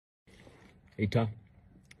Ita.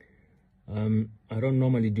 I don't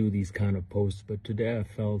normally do these kind of posts, but today I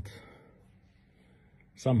felt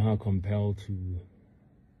somehow compelled to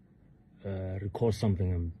record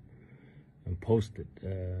something and post it.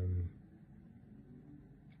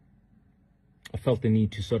 I felt the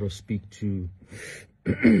need to sort of speak to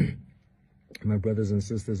my brothers and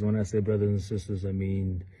sisters. When I say brothers and sisters, I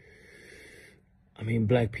mean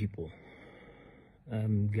black people.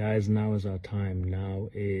 Guys, now is our time. Now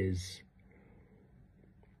is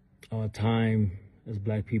our time as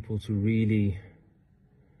black people to really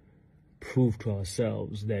prove to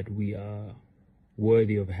ourselves that we are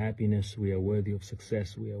worthy of happiness, we are worthy of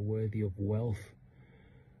success, we are worthy of wealth,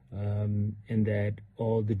 and that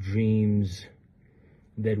all the dreams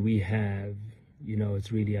that we have,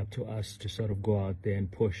 it's really up to us to sort of go out there and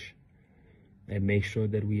push and make sure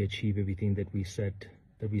that we achieve everything that we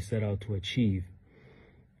set out to achieve.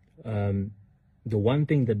 The one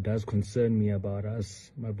thing that does concern me about us,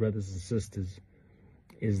 my brothers and sisters,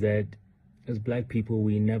 is that as black people,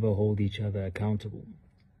 we never hold each other accountable,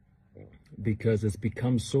 because it's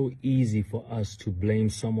become so easy for us to blame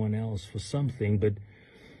someone else for something. But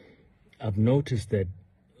I've noticed that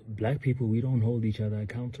black people, we don't hold each other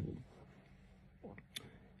accountable.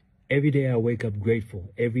 Every day I wake up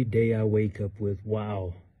grateful. Every day I wake up with,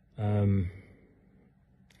 wow, I'm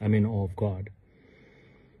in awe of God.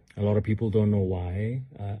 A lot of people don't know why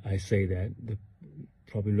I say that. They're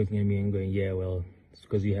probably looking at me and going, yeah, well, it's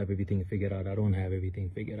because you have everything figured out. I don't have everything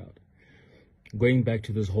figured out. Going back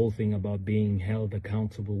to this whole thing about being held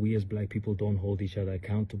accountable, we as black people don't hold each other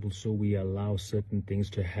accountable, so we allow certain things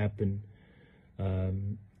to happen,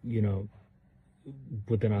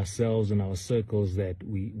 within ourselves and our circles that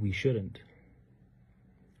we shouldn't.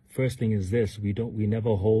 First thing is this: we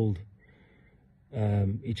never hold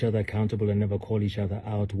each other accountable and never call each other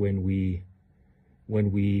out when we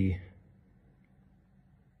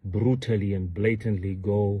brutally and blatantly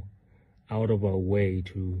go out of our way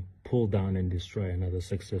to pull down and destroy another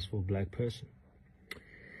successful black person.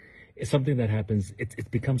 It's something that happens. It's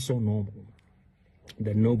become so normal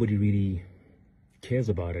that nobody really cares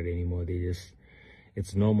about it anymore.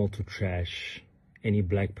 It's normal to trash any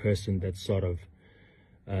black person that sort of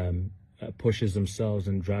pushes themselves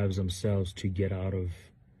and drives themselves to get out of,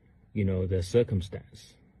 their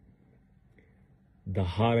circumstance. The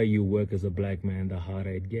harder you work as a black man, the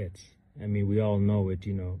harder it gets. I mean, we all know it,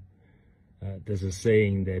 there's a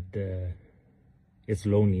saying that it's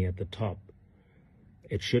lonely at the top.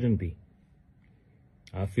 It shouldn't be.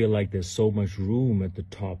 I feel like there's so much room at the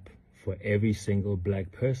top for every single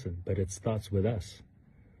black person, but it starts with us.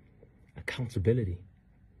 Accountability.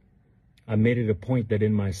 I made it a point that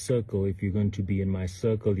in my circle, if you're going to be in my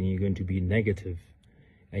circle and you're going to be negative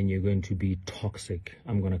and you're going to be toxic,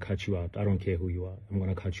 I'm going to cut you out. I don't care who you are. I'm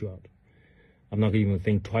going to cut you out. I'm not going to even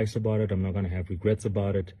think twice about it. I'm not going to have regrets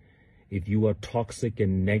about it. If you are toxic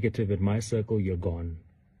and negative in my circle, you're gone.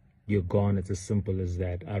 You're gone. It's as simple as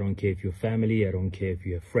that. I don't care if you're family. I don't care if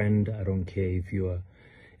you're a friend. I don't care if you're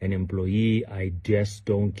an employee. I just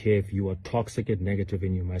don't care if you are toxic and negative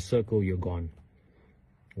in my circle. You're gone.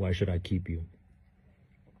 Why should I keep you?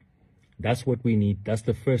 That's what we need. That's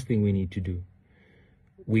the first thing we need to do.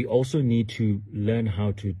 We also need to learn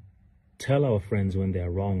how to tell our friends when they are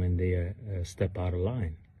wrong and they step out of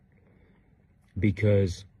line.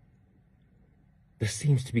 Because there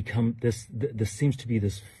seems to be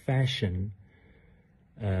this fashion,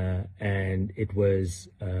 and it was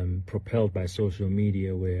propelled by social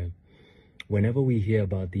media, where whenever we hear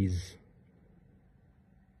about these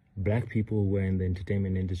black people who are in the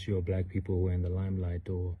entertainment industry, or black people who are in the limelight,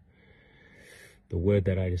 or the word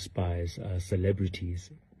that I despise,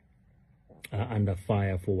 celebrities, are under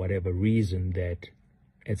fire for whatever reason, that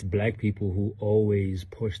it's black people who always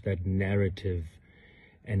push that narrative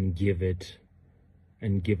and give it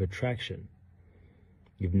traction.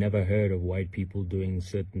 You've never heard of white people doing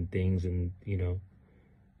certain things, and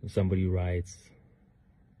somebody writes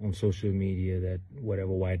on social media that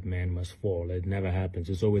whatever white man must fall. It never happens.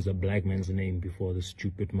 It's always a black man's name before the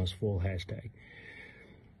stupid must fall hashtag.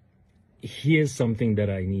 Here's something that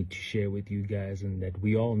I need to share with you guys, and that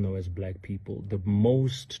we all know as black people. The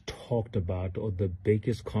most talked about, or the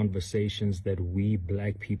biggest conversations that we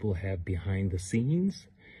black people have behind the scenes,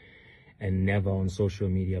 and never on social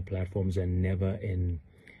media platforms, and never in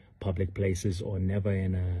public places, or never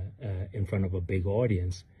in front of a big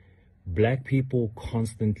audience, black people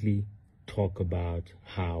constantly talk about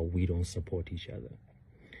how we don't support each other.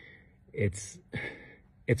 It's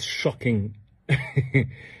shocking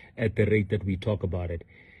at the rate that we talk about it.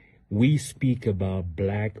 We speak about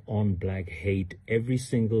black on black hate every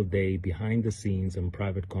single day behind the scenes in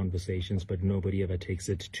private conversations, but nobody ever takes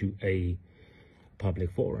it to a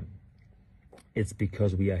public forum. It's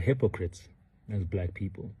because we are hypocrites as black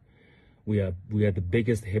people. We are the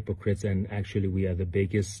biggest hypocrites, and actually we are the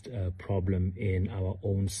biggest problem in our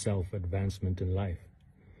own self-advancement in life.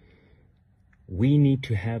 We need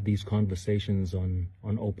to have these conversations on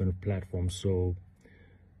open platforms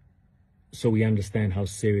so we understand how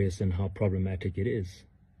serious and how problematic it is.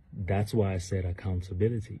 That's why I said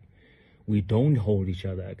accountability. We don't hold each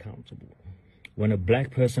other accountable. When a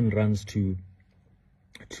black person runs to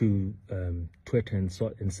Twitter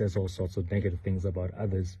and says all sorts of negative things about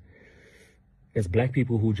others, it's black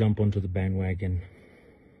people who jump onto the bandwagon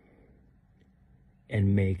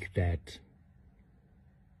and make that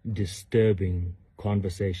disturbing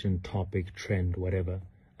conversation, topic, trend, whatever,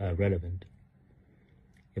 relevant.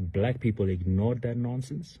 If black people ignored that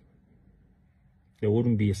nonsense, there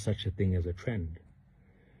wouldn't be such a thing as a trend.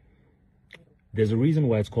 There's a reason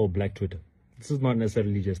why it's called Black Twitter. This is not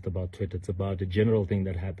necessarily just about Twitter. It's about a general thing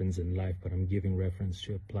that happens in life, but I'm giving reference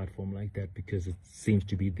to a platform like that because it seems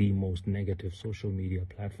to be the most negative social media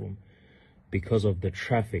platform because of the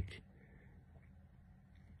traffic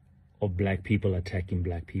of black people attacking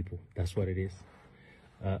black people. That's what it is.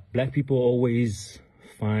 Black people always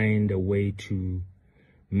find a way to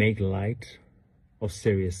make light of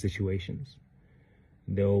serious situations.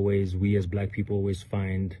 We as black people always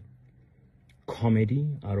find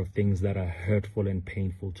comedy out of things that are hurtful and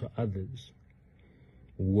painful to others.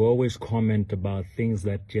 We always comment about things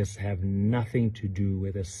that just have nothing to do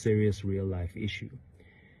with a serious real life issue.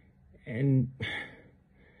 And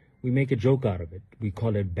we make a joke out of it. We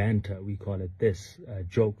call it banter. We call it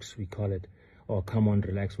jokes. We call it, oh, come on,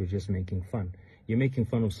 relax, we're just making fun. You're making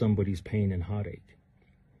fun of somebody's pain and heartache.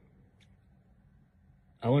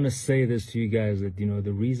 I want to say this to you guys that,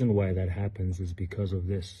 the reason why that happens is because of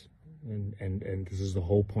this. And this is the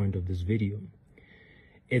whole point of this video.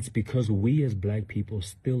 It's because we as black people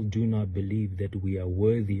still do not believe that we are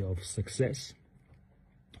worthy of success.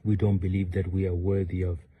 We don't believe that we are worthy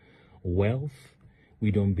of wealth.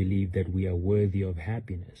 We don't believe that we are worthy of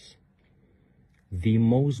happiness. The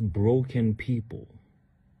most broken people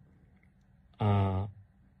are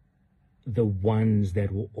the ones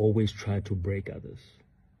that will always try to break others.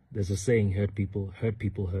 There's a saying, hurt people, hurt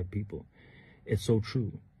people, hurt people. It's so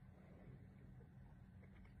true.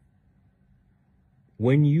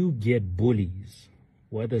 When you get bullies,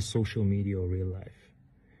 whether social media or real life,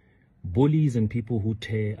 bullies and people who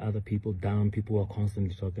tear other people down, people who are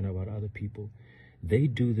constantly talking about other people, they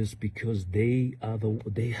do this because they are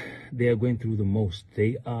going through the most.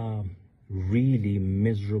 They are really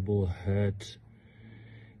miserable, hurt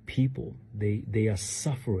people. They are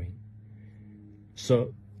suffering.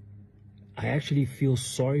 So I actually feel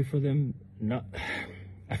sorry for them.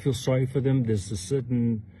 I feel sorry for them. There's a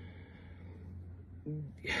certain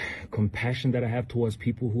compassion that I have towards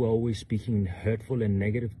people who are always speaking hurtful and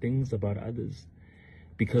negative things about others,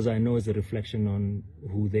 because I know it's a reflection on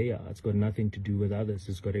who they are. It's got nothing to do with others.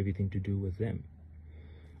 It's got everything to do with them.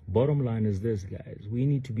 Bottom line is this, guys. We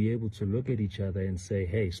need to be able to look at each other and say,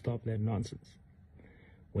 hey, stop that nonsense.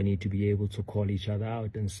 We need to be able to call each other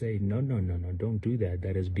out and say, no, don't do that.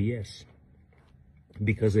 That is BS.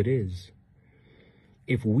 Because it is.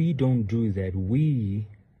 If we don't do that, we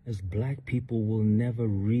as black people will never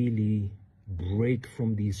really break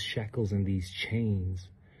from these shackles and these chains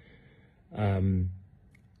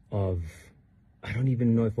of, I don't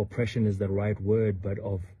even know if oppression is the right word, but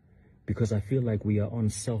because I feel like we are on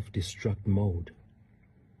self-destruct mode.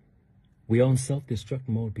 We are on self-destruct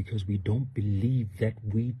mode because we don't believe that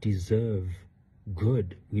we deserve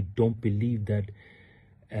good. We don't believe that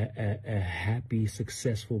a happy,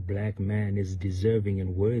 successful black man is deserving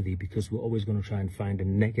and worthy, because we're always going to try and find a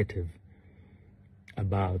negative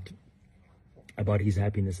about his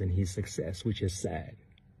happiness and his success, which is sad.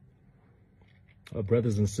 Our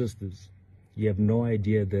brothers and sisters, you have no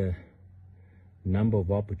idea the number of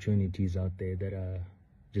opportunities out there that are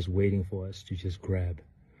just waiting for us to just grab.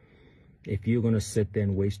 If you're going to sit there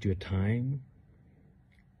and waste your time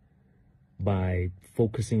by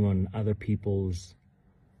focusing on other people's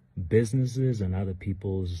businesses and other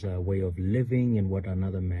people's way of living and what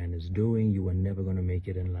another man is doing, you are never going to make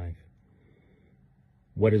it in life.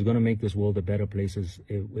 What is going to make this world a better place is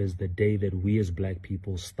the day that we as black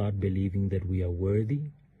people start believing that we are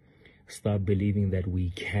worthy, start believing that we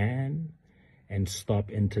can, and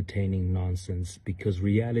stop entertaining nonsense. Because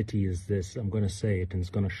reality is this, I'm going to say it, and it's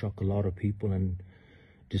going to shock a lot of people and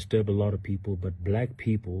disturb a lot of people, but black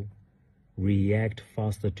people react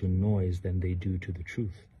faster to noise than they do to the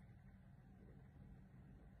truth.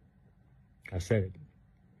 I said it.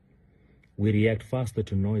 We react faster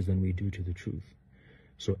to noise than we do to the truth.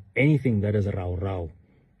 So anything that is rao rao,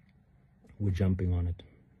 we're jumping on it,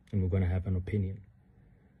 and we're going to have an opinion.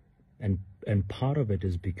 And part of it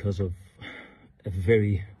is because of a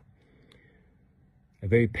very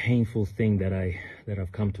painful thing that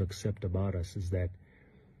I've come to accept about us, is that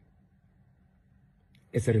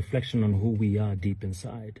it's a reflection on who we are deep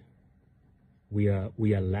inside. We are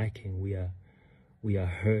lacking. We are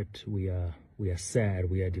hurt. We are sad.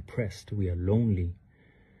 We are depressed. We are lonely.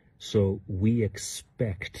 So we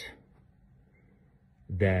expect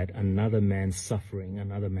that another man's suffering,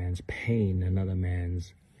 another man's pain, another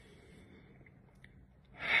man's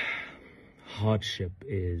hardship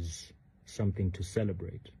is something to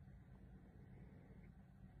celebrate.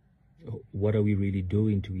 What are we really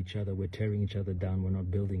doing to each other? We're tearing each other down. We're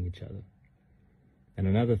not building each other. And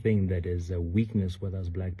another thing that is a weakness with us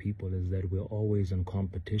black people is that we're always in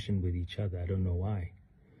competition with each other. I don't know why.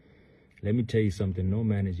 Let me tell you something. No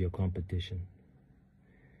man is your competition.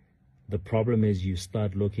 The problem is you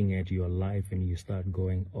start looking at your life and you start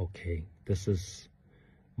going, okay, this is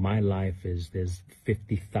my life. There's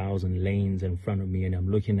 50,000 lanes in front of me, and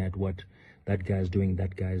I'm looking at what that guy's doing,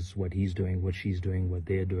 that guy's what he's doing, what she's doing, what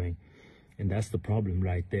they're doing. And that's the problem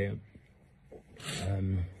right there.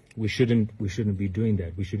 We shouldn't be doing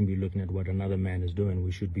that. We shouldn't be looking at what another man is doing.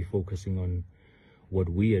 We should be focusing on what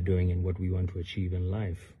we are doing and what we want to achieve in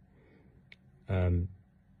life.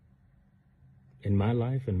 In my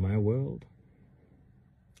life, in my world,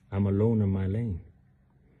 I'm alone in my lane.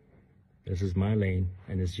 This is my lane,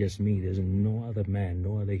 and it's just me. There's no other man,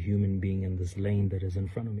 no other human being in this lane that is in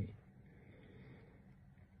front of me.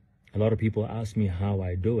 A lot of people ask me how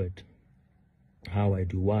I do it. How I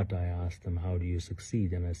do what? I asked them, how do you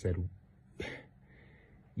succeed? And I said,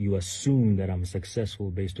 you assume that I'm successful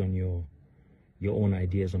based on your own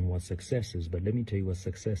ideas on what success is. But let me tell you what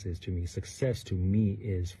success is to me. Success to me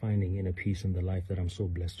is finding inner peace in the life that I'm so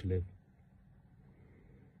blessed to live.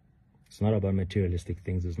 It's not about materialistic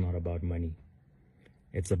things. It's not about money.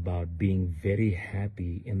 It's about being very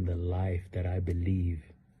happy in the life that I believe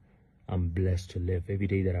I'm blessed to live. Every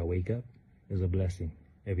day that I wake up is a blessing.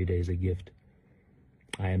 Every day is a gift.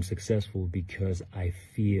 I am successful because I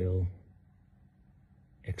feel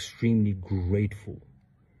extremely grateful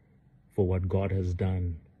for what God has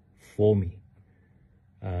done for me.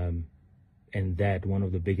 And that one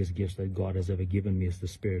of the biggest gifts that God has ever given me is the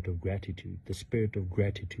spirit of gratitude. The spirit of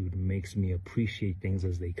gratitude makes me appreciate things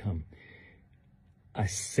as they come. I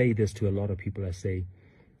say this to a lot of people. I say,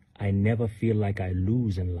 I never feel like I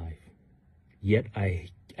lose in life. Yet I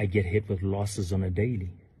get hit with losses on a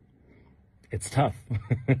daily. It's tough.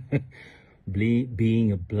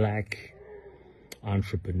 Being a black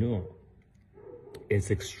entrepreneur,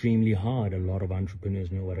 it's extremely hard. A lot of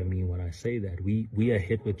entrepreneurs know what I mean when I say that. We are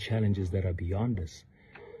hit with challenges that are beyond us.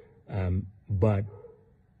 But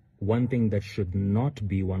one thing that should not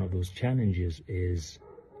be one of those challenges is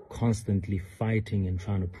constantly fighting and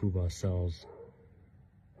trying to prove ourselves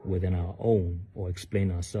within our own, or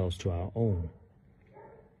explain ourselves to our own.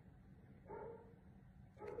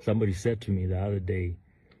 Somebody said to me the other day,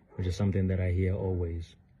 which is something that I hear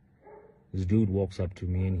always. This dude walks up to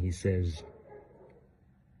me and he says,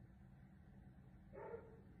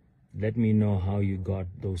 let me know how you got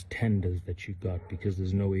those tenders that you got, because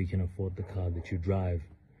there's no way you can afford the car that you drive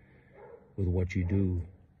with what you do.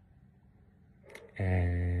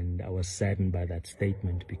 And I was saddened by that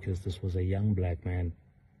statement, because this was a young black man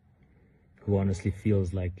who honestly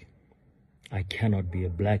feels like I cannot be a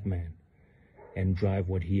black man and drive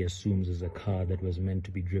what he assumes is a car that was meant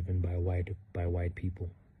to be driven by white people.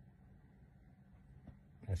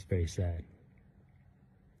 That's very sad.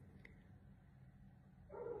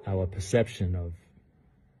 Our perception of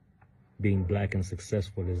being black and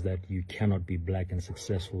successful is that you cannot be black and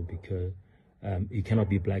successful because you cannot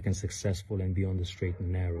be black and successful and be on the straight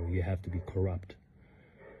and narrow. You have to be corrupt.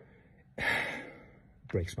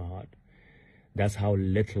 Breaks my heart. That's how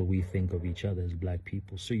little we think of each other as black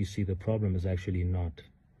people. So you see, the problem is actually not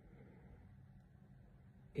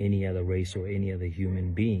any other race or any other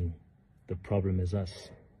human being. The problem is us.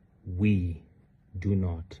 We do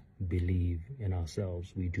not believe in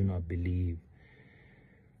ourselves. We do not believe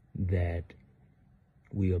that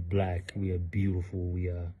we are black, we are beautiful, we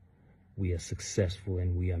are successful,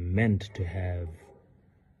 and we are meant to have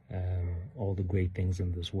all the great things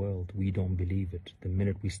in this world. We don't believe it. The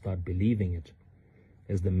minute we start believing it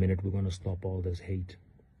is the minute we're going to stop all this hate.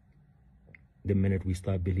 The minute we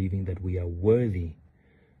start believing that we are worthy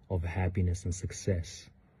of happiness and success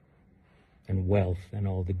and wealth and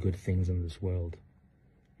all the good things in this world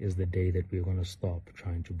is the day that we're going to stop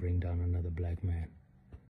trying to bring down another black man.